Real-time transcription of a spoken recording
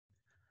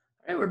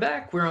All right, we're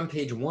back. We're on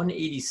page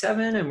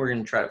 187, and we're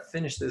going to try to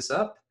finish this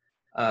up.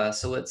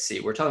 So let's see.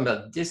 We're talking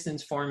about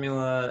distance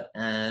formula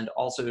and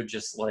also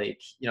just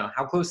like,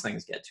 how close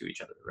things get to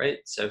each other, right?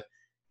 So in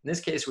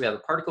this case, we have a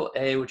particle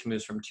A, which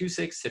moves from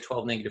 2.6 to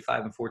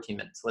 12-5 in 14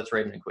 minutes. Let's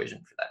write an equation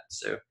for that.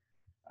 So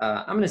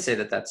I'm going to say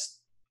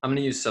I'm going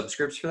to use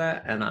subscripts for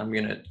that, and I'm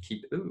going to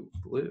keep,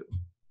 blue.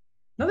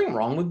 Nothing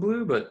wrong with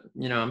blue, but,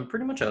 I'm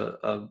pretty much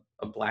a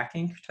black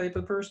ink type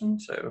of person.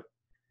 So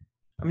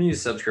I'm going to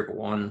use subscript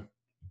 1.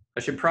 I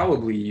should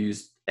probably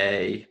use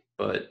A,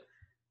 but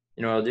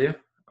you know what I'll do?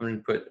 I'm going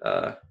to put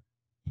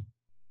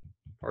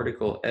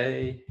particle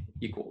A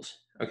equals.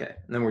 Okay,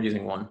 and then we're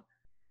using 1.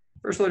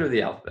 First letter of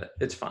the alphabet.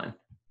 It's fine.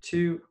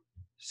 2,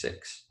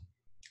 6.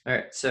 All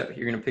right, so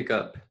you're going to pick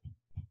up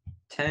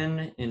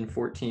 10 in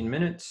 14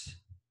 minutes,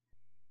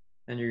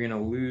 and you're going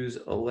to lose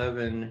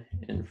 11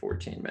 in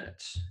 14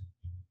 minutes.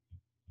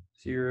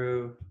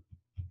 0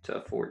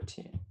 to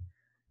 14.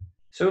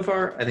 So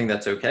far, I think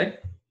that's okay.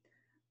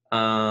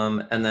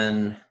 And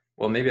then,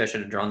 well, maybe I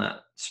should have drawn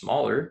that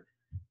smaller.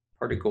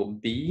 Particle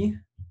B,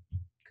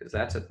 because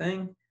that's a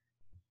thing.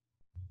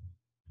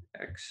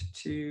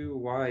 X2,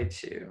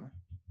 Y2.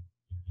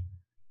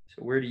 So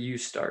where do you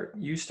start?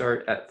 You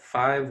start at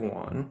 5,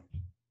 1,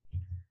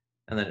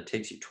 and then it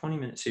takes you 20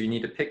 minutes. So you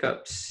need to pick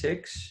up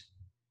 6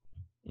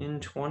 in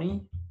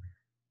 20,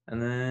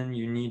 and then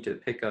you need to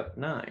pick up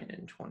 9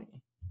 in 20.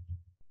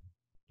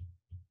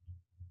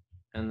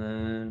 And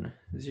then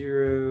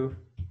 0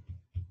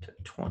 to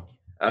 20.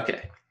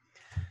 Okay,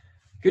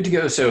 good to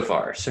go so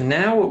far. So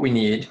now what we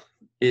need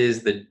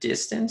is the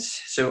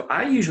distance. So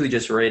I usually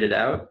just write it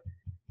out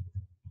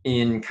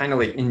in kind of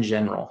like in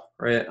general,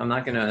 right? I'm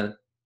not gonna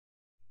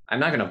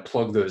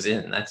plug those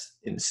in. That's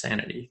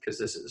insanity, because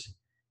this is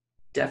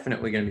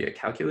definitely gonna be a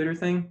calculator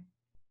thing.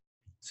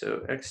 So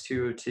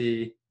x2 of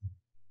t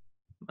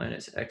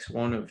minus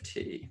x1 of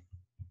t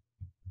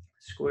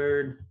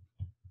squared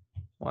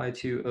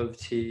y2 of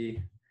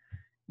t.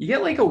 You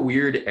get like a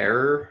weird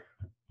error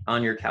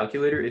on your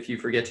calculator if you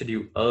forget to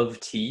do of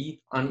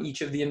t on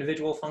each of the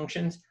individual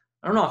functions.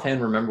 I don't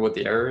offhand remember what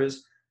the error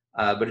is,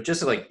 but it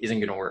just like isn't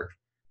gonna work.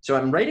 So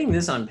I'm writing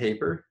this on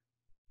paper,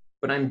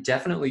 but I'm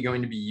definitely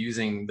going to be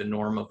using the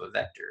norm of a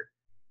vector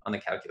on the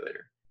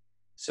calculator.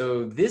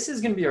 So this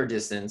is gonna be our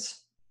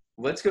distance.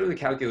 Let's go to the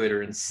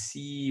calculator and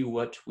see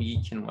what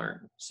we can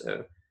learn.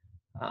 So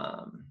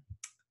go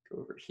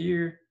over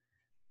here.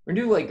 We're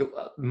gonna do like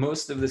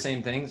most of the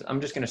same things.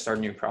 I'm just gonna start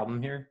a new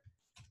problem here.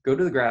 Go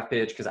to the graph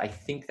page, because I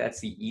think that's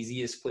the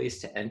easiest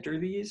place to enter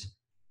these.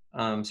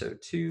 So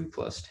 2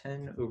 plus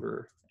 10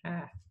 over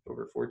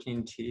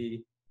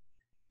 14t,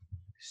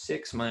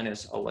 6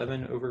 minus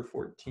 11 over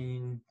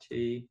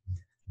 14t.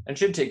 It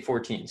should take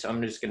 14, so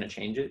I'm just going to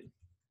change it.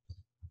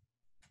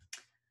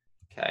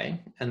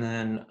 Okay, and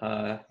then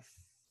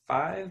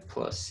 5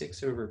 plus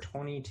 6 over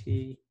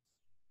 20t,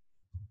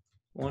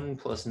 1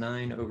 plus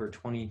 9 over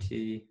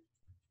 20t,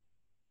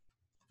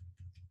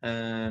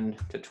 and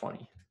to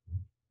 20.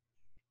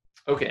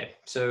 Okay,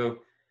 so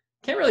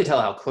can't really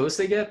tell how close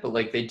they get, but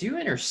like they do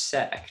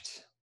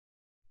intersect,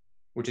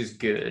 which is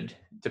good,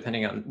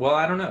 depending on, well,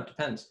 I don't know, it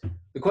depends.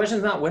 The question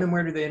is not when and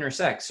where do they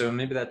intersect, so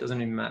maybe that doesn't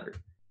even matter.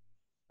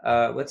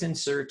 Let's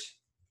insert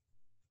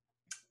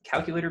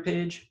calculator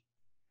page,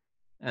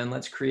 and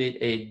let's create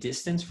a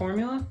distance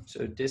formula.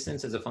 So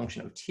distance is a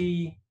function of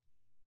t.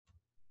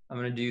 I'm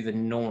going to do the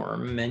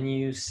norm,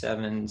 menu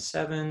 7,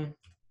 7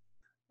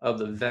 of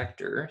the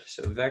vector.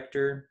 So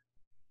vector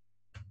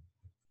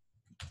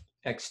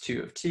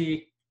x2 of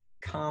t,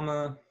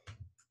 comma,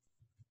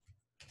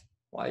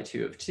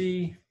 y2 of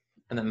t,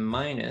 and then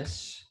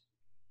minus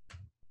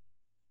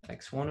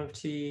x1 of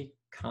t,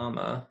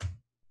 comma,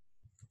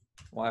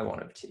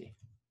 y1 of t.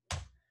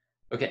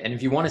 Okay, and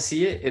if you want to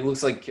see it, it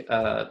looks like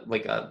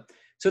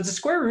so it's a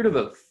square root of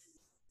a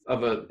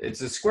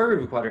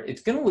quadrant.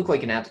 It's going to look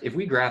like if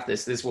we graph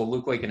this, this will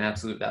look like an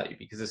absolute value,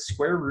 because the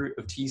square root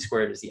of t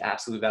squared is the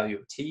absolute value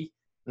of t,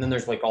 and then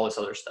there's like all this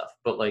other stuff,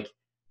 but like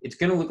it's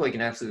going to look like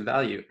an absolute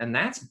value, and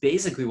that's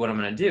basically what I'm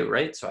going to do,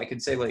 right? So I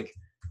could say like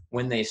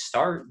when they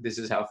start, this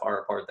is how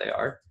far apart they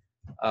are.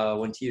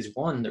 When t is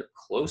 1, they're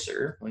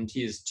closer. When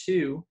t is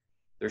 2,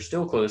 they're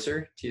still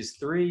closer. T is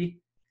 3,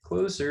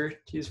 closer.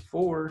 T is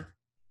 4,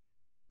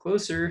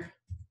 closer.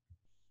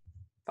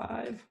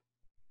 5,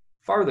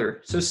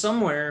 farther. So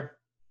somewhere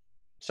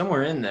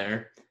in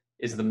there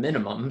is the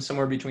minimum,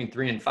 somewhere between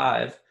 3 and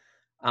 5.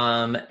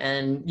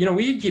 And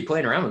we could keep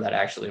playing around with that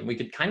actually, and we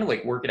could kind of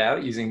like work it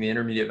out using the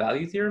intermediate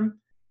value theorem,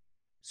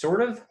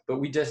 sort of, but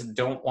we just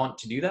don't want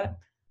to do that.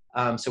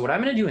 So what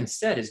I'm going to do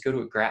instead is go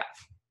to a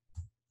graph,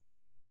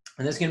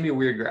 and this is going to be a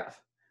weird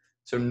graph.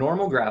 So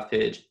normal graph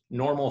page,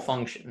 normal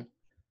function.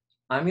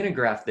 I'm going to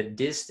graph the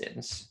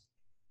distance.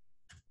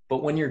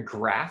 But when you're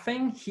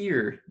graphing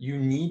here, you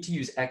need to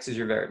use x as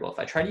your variable. If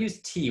I try to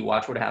use t,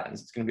 watch what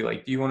happens. It's going to be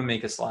like, do you want to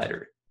make a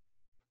slider?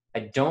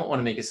 I don't want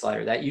to make a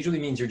slider. That usually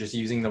means you're just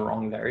using the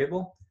wrong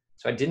variable.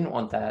 So I didn't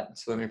want that.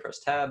 So let me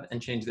press tab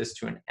and change this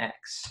to an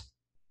x.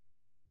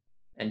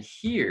 And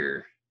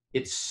here,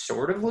 it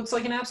sort of looks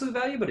like an absolute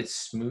value, but it's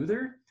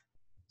smoother.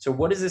 So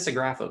what is this a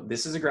graph of?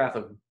 This is a graph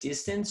of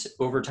distance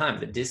over time,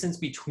 the distance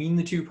between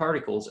the two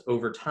particles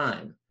over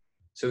time.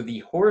 So the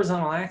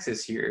horizontal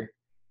axis here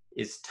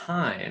is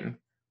time.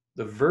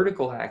 The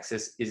vertical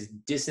axis is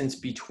distance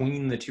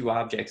between the two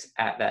objects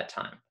at that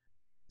time.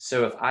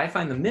 So if I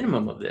find the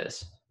minimum of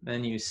this,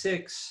 menu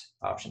 6,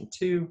 option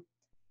 2,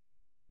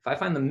 if I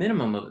find the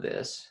minimum of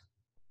this,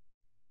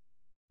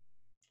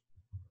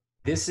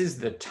 this is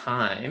the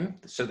time.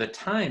 So the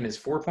time is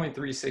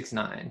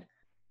 4.369.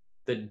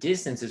 The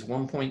distance is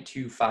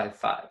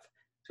 1.255. So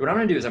what I'm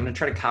gonna do is I'm gonna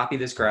try to copy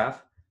this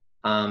graph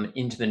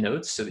into the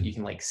notes so that you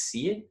can like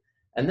see it.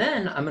 And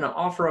then I'm gonna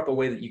offer up a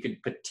way that you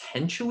could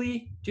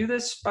potentially do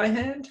this by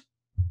hand.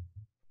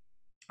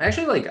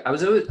 Actually, like I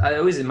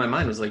always in my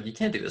mind was like, you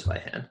can't do this by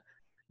hand.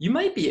 You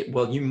might be,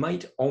 well, you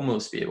might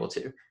almost be able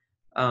to.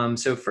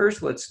 So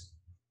first let's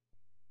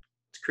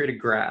create a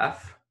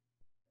graph.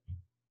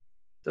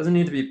 Doesn't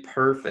need to be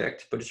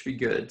perfect, but it should be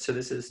good. So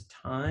this is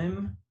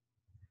time,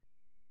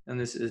 and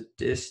this is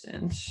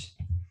distance.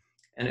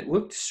 And it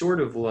looked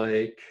sort of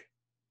like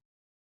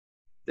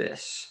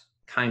this,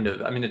 kind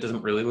of. I mean, it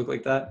doesn't really look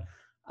like that,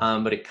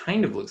 but it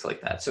kind of looks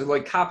like that. So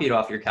like copy it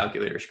off your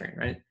calculator screen,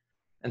 right?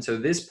 And so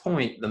this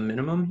point, the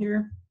minimum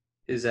here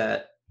is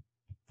at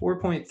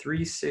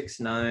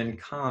 4.369,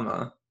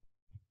 comma,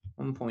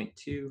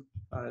 1.255.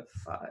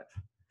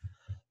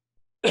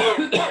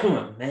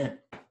 Oh, man,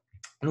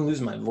 I'm gonna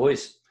lose my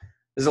voice.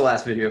 This is the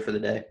last video for the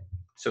day,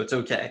 so it's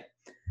okay.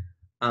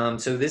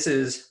 So this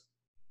is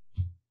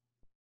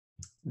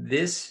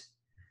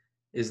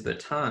the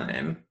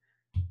time,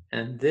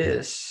 and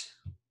this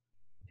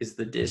is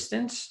the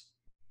distance.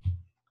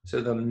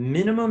 So the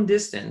minimum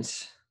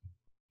distance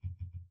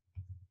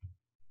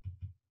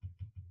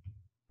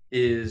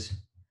is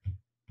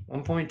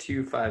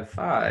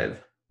 1.255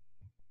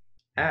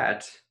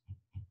 at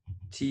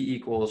t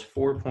equals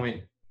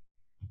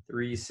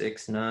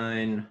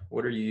 4.369,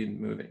 what are you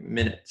moving?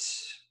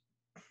 Minutes.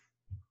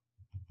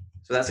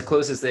 So that's the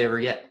closest they ever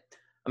get.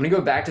 I'm gonna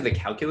go back to the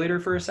calculator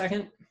for a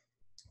second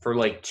for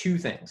like two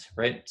things,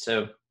 right?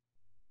 So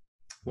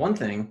one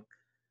thing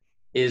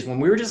is when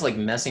we were just like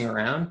messing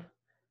around,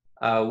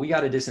 we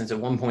got a distance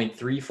of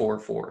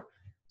 1.344.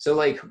 So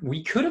like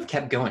we could have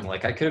kept going.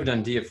 Like I could have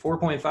done d of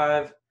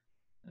 4.5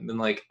 and been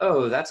like,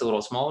 oh, that's a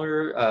little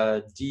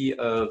smaller. D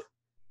of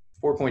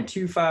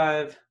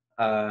 4.25,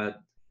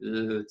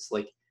 it's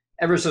like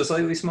ever so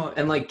slightly small,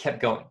 and like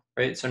kept going,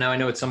 right? So now I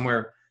know it's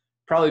somewhere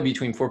probably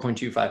between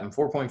 4.25 and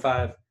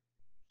 4.5.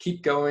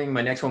 Keep going.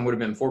 My next one would have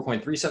been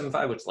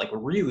 4.375, which is like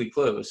really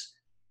close.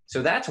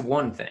 So that's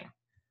one thing.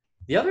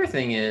 The other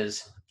thing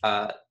is,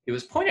 it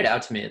was pointed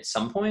out to me at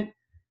some point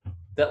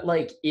that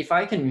like if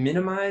I can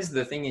minimize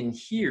the thing in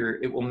here,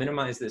 it will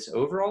minimize this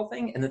overall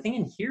thing. And the thing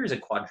in here is a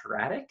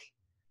quadratic.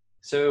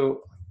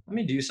 So let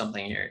me do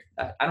something here.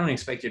 I don't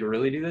expect you to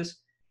really do this.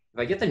 If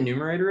I get the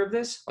numerator of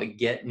this, like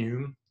get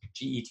num,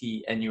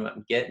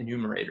 G-E-T-N-U-M, get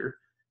numerator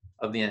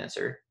of the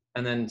answer,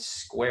 and then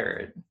square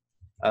it,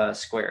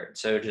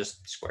 so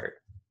just square it.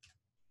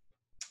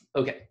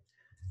 Okay,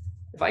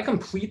 if I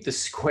complete the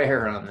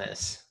square on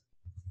this,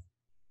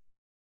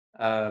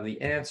 the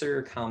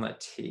answer, comma,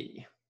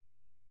 t.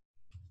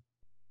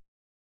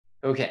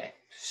 Okay,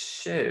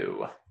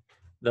 so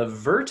the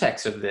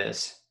vertex of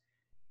this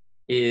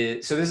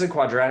is, so this is a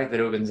quadratic that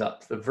opens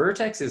up. The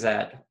vertex is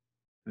at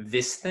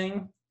this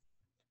thing,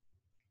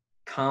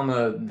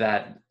 comma,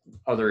 that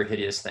other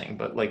hideous thing,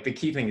 but like the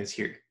key thing is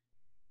here,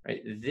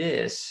 right?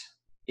 This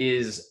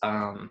is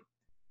the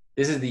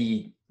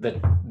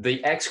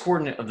x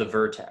coordinate of the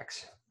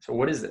vertex. So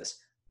what is this?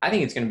 I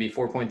think it's going to be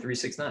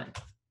 4.369.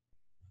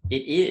 It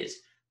is.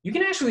 You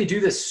can actually do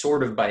this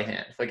sort of by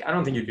hand. Like I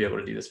don't think you'd be able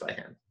to do this by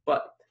hand,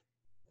 but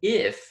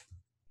if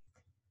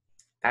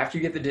after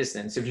you get the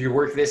distance, if you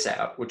work this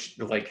out, which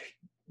like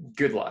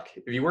good luck,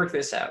 if you work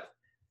this out,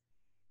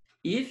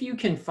 if you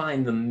can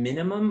find the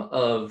minimum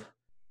of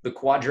the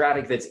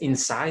quadratic that's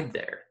inside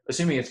there,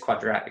 assuming it's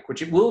quadratic,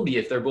 which it will be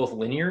if they're both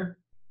linear,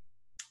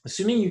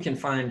 assuming you can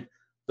find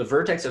the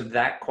vertex of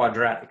that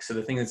quadratic, so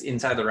the thing that's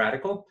inside the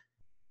radical,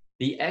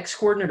 the x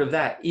coordinate of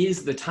that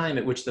is the time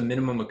at which the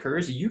minimum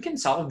occurs. You can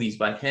solve these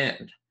by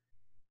hand.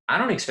 I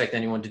don't expect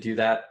anyone to do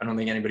that. I don't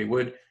think anybody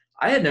would.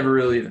 I had never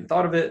really even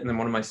thought of it. And then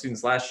one of my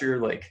students last year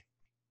like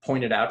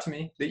pointed out to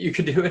me that you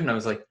could do it. And I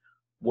was like,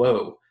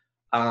 whoa.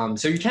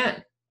 So you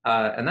can.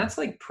 And that's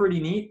like pretty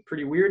neat,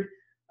 pretty weird.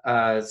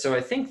 So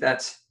I think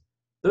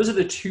those are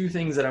the two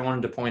things that I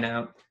wanted to point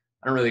out.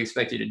 I don't really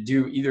expect you to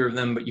do either of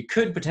them, but you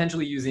could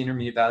potentially use the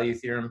intermediate value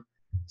theorem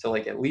to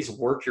like at least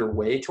work your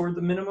way toward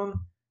the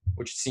minimum,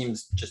 which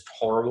seems just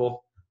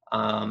horrible.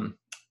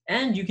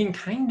 And you can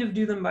kind of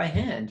do them by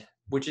hand,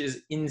 which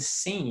is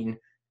insane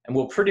and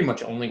will pretty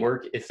much only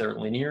work if they're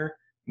linear,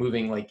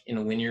 moving like in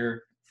a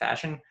linear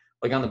fashion.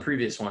 Like on the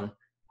previous one,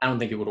 I don't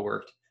think it would have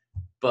worked,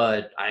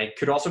 but I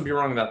could also be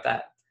wrong about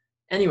that.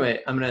 Anyway,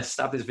 I'm gonna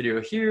stop this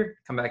video here,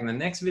 come back in the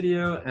next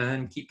video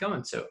and keep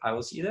going. So I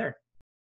will see you there.